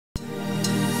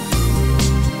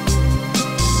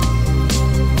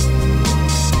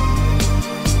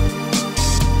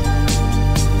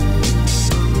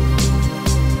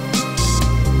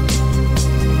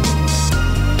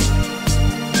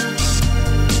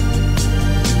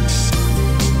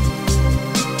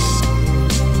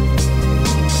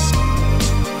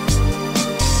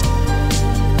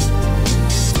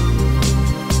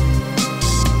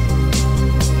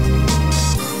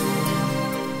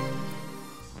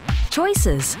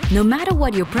Choices. No matter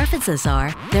what your preferences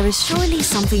are, there is surely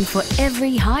something for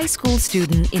every high school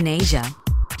student in Asia.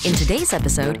 In today's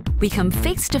episode, we come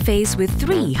face to face with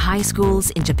 3 high schools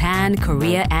in Japan,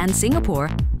 Korea, and Singapore,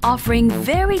 offering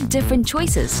very different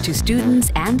choices to students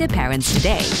and their parents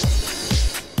today.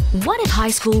 What if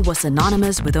high school was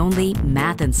synonymous with only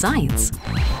math and science?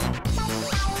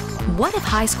 What if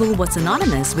high school was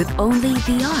synonymous with only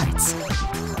the arts?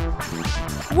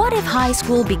 What if high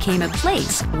school became a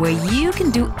place where you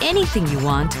can do anything you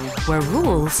want, where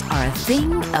rules are a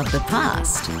thing of the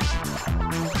past?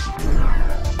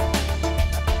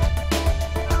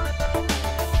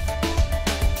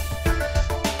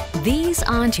 These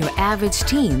aren't your average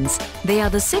teens. They are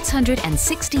the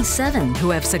 667 who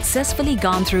have successfully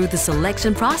gone through the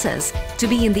selection process to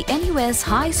be in the NUS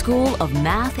High School of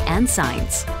Math and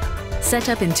Science. Set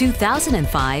up in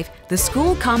 2005, the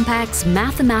school compacts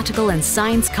mathematical and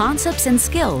science concepts and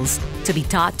skills to be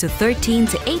taught to 13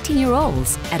 to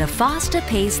 18-year-olds at a faster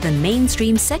pace than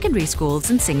mainstream secondary schools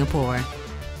in Singapore.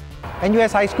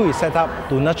 NUS High School is set up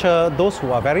to nurture those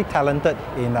who are very talented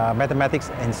in mathematics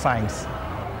and science.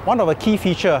 One of the key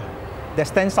features that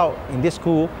stands out in this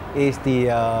school is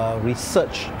the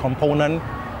research component,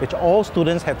 which all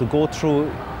students have to go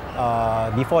through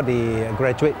before they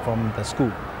graduate from the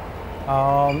school.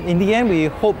 In the end, we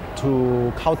hope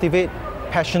to cultivate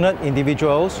passionate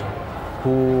individuals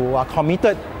who are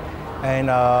committed, and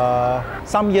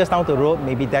some years down the road,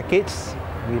 maybe decades,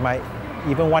 we might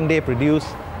even one day produce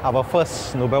our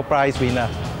first Nobel Prize winner.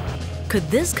 Could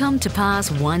this come to pass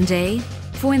one day?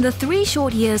 For in the 3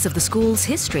 short years of the school's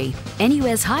history,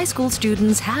 NUS high school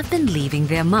students have been leaving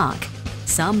their mark.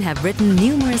 Some have written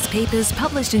numerous papers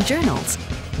published in journals.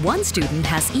 One student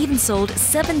has even sold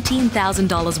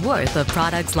 $17,000 worth of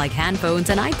products like handphones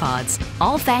and iPods,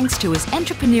 all thanks to his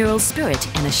entrepreneurial spirit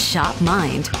and a sharp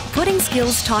mind, putting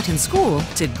skills taught in school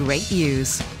to great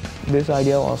use. This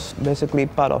idea was basically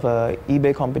part of an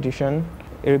eBay competition.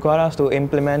 It required us to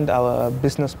implement our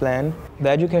business plan. The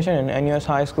education in NUS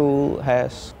High School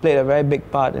has played a very big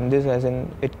part in this, as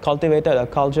in it cultivated a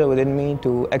culture within me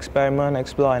to experiment,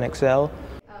 explore, and excel.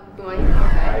 Good morning.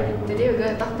 Hi. Today we're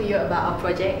going to talk to you about our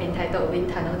project entitled Wind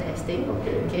Tunnel Testing.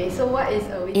 Okay, so what is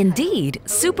a wind Indeed,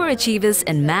 super achievers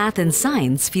in math and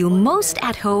science feel most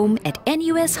at home at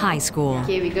NUS High School.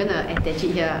 Okay, we're going to attach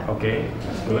it here. Okay,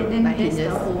 good. Then this the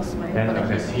holes. Then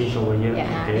let's hinge over here.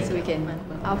 Yeah, Okay. so we can.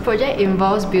 Our project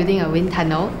involves building a wind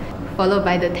tunnel, followed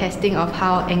by the testing of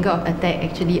how angle of attack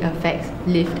actually affects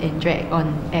lift and drag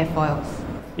on airfoils.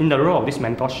 In the role of this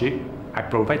mentorship, I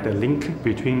provide the link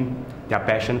between their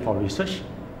passion for research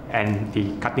and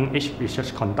the cutting-edge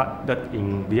research conducted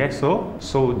in DSO,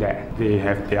 so that they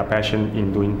have their passion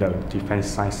in doing the defense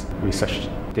science research.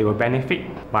 They will benefit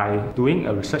by doing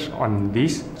a research on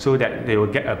this, so that they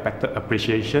will get a better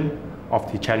appreciation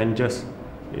of the challenges,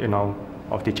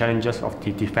 of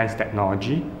the defense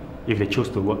technology, if they choose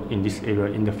to work in this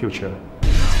area in the future.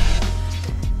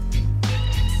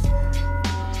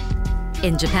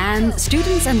 In Japan,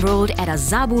 students enrolled at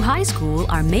Azabu High School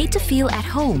are made to feel at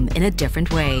home in a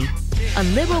different way. A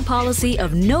liberal policy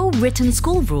of no written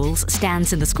school rules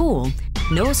stands in the school.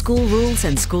 No school rules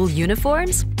and school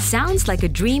uniforms? Sounds like a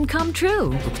dream come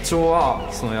true. 特徴は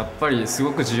やっぱりす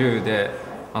ごく自由で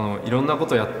いろんなこ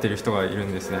とをやってる人がいる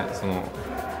んですね。やっ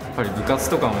ぱり部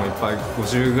活とかもいっぱい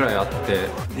50ぐらいあって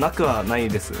なくはない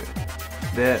です。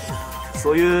で、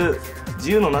そういう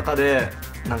自由の中で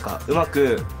うま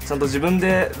くちゃんと自分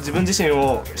自身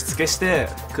をしつけして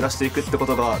暮らしていくってこ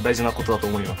とが大事なことだと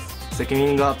思います。責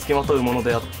任がつきまとうもの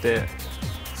であって、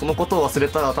そのことを忘れ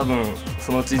たら多分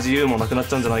そのうち自由もなくなっ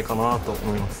ちゃうんじゃないかなと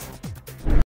思います。